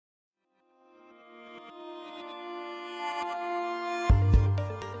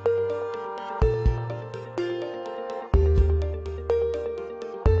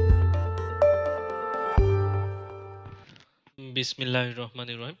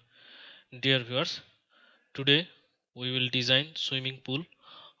Bismillahirrahmanirrahim. Dear viewers, today we will design swimming pool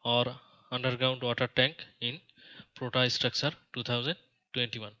or underground water tank in ProtaStructure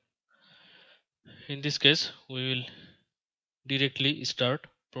 2021. In this case, we will directly start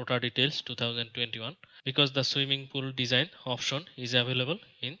Prota Details 2021 because the swimming pool design option is available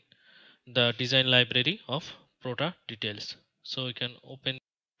in the design library of Prota Details. So we can open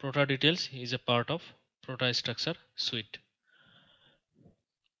Prota Details is a part of Prota Structure Suite.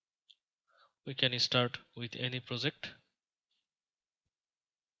 We can start with any project.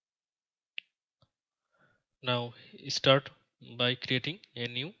 Now start by creating a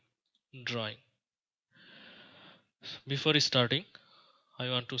new drawing. Before starting, I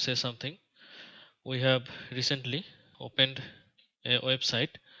want to say something. We have recently opened a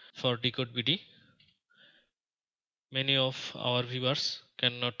website for Decode BD. Many of our viewers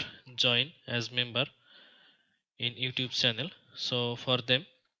cannot join as member in YouTube channel. So for them,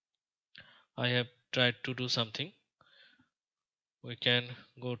 I have tried to do something. We can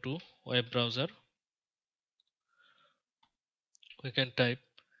go to web browser. We can type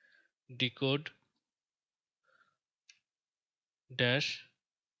decode-bd.com.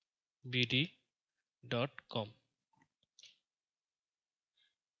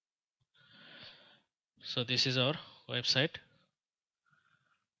 So this is our website.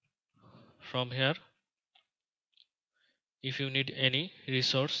 From here, if you need any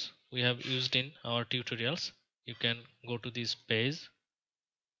resource we have used in our tutorials, you can go to this page.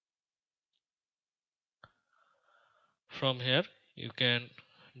 From here you can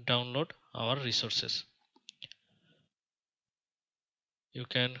download our resources. You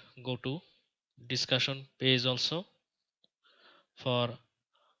can go to discussion page also for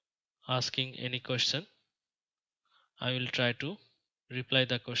asking any question. I will try to reply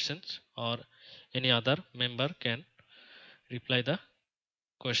the questions, or any other member can reply the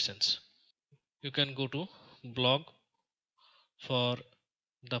questions. You can go to blog for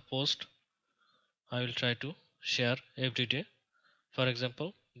the post I will try to share every day. For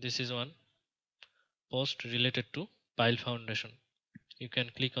example, this is one post related to pile foundation. You can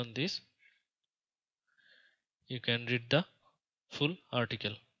click on this. You can read the full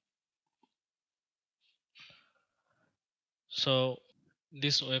article. So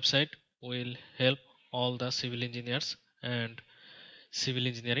this website will help all the civil engineers and civil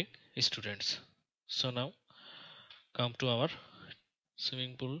engineering students. So now come to our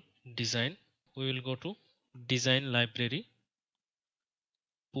swimming pool design. We will go to design library,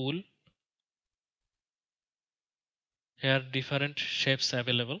 pool. Here different shapes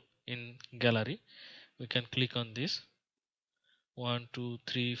available in gallery. We can click on this. 1 2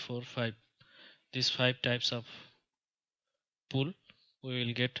 3 4 5. These 5 types of pool we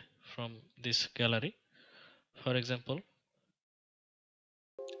will get from this gallery. For example,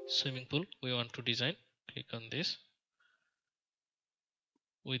 swimming pool we want to design. Click on this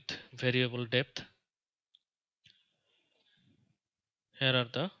with variable depth. Here are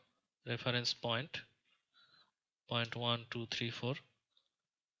the reference point 1 2 3 4.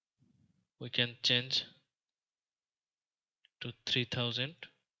 We can change to 3000.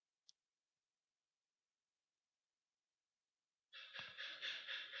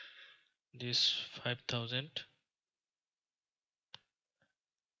 This 5000.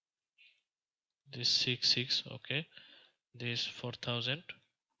 This 6 okay. This 4000.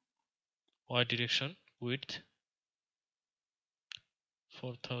 Y direction width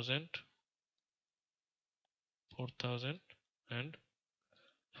 4000, 4000 and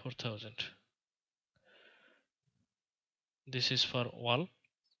 4000. This is for wall.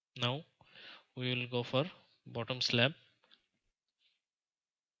 Now we will go for bottom slab,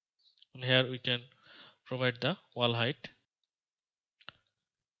 and here we can provide the wall height.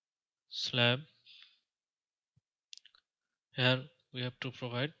 Slab, here we have to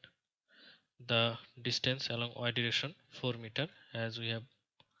provide the distance along y direction 4 meter as we have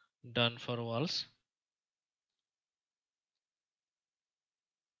done for walls.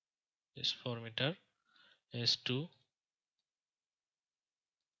 Is 4 meter. S2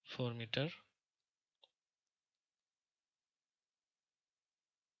 4 meter.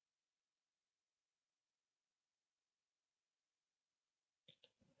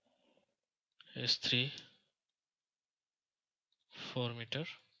 S3 4 meter.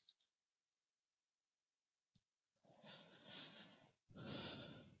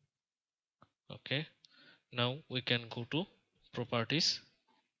 Okay, now we can go to properties,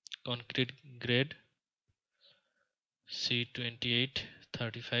 concrete grade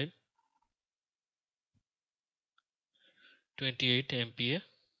C2835, 28 MPa.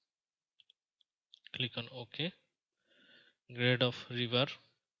 Click on OK. grade of river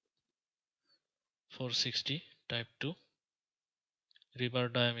 460, type 2. River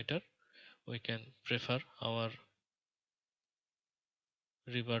diameter, we can prefer our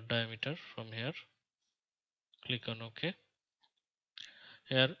river diameter from here. Click on OK.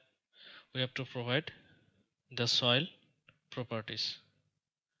 Here we have to provide the soil properties.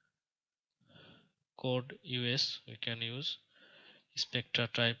 Code US we can use spectra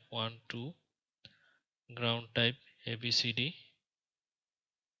type 1, 2, ground type ABCD,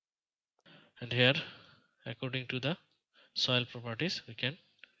 and here according to the soil properties we can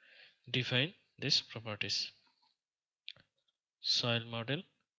define these properties. Soil model,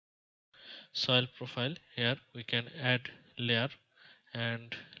 soil profile, here we can add layer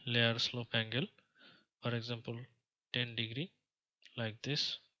and layer slope angle, for example 10 degree like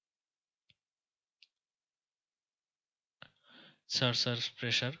this. Surface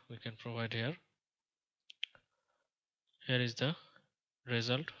pressure we can provide here. Here is the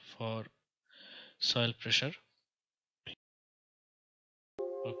result for soil pressure.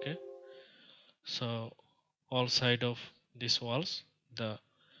 Okay, so all side of these walls the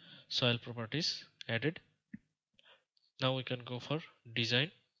soil properties added. Now we can go for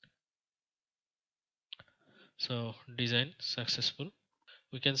design. So design successful.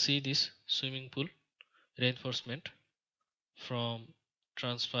 We can see this swimming pool reinforcement from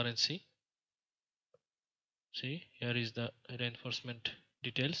transparency. See, here is the reinforcement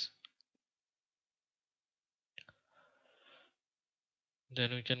details.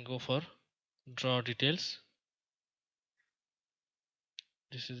 Then we can go for draw details.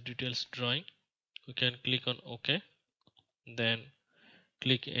 This is details drawing. We can click on OK, then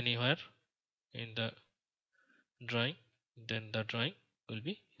click anywhere in the drawing, then the drawing will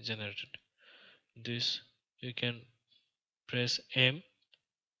be generated. This you can press M,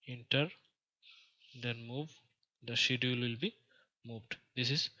 enter, then move. The schedule will be moved. This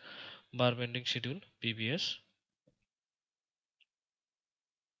is bar bending schedule BBS.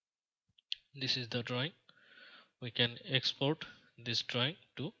 This is the drawing. We can export this drawing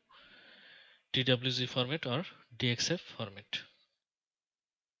to TWG format or DXF format.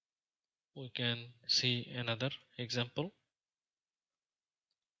 We can see another example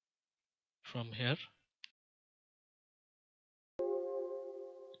from here.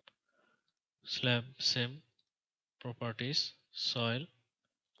 Slab, same properties, soil.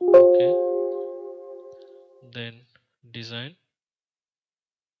 Okay, then design.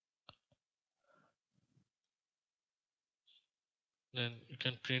 Then you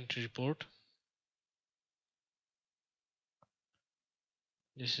can print report.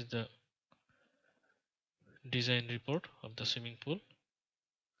 This is the design report of the swimming pool.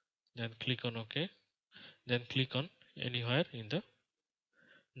 Then click on OK. Then click on anywhere in the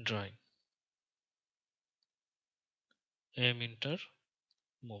drawing. Aim, enter,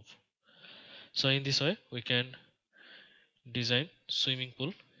 move. So in this way we can design swimming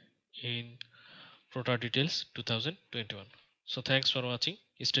pool in Prota Details 2021. So thanks for watching.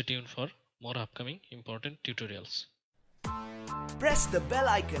 Stay tuned for more upcoming important tutorials. Press the bell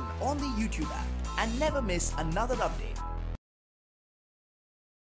icon on the YouTube app and never miss another update.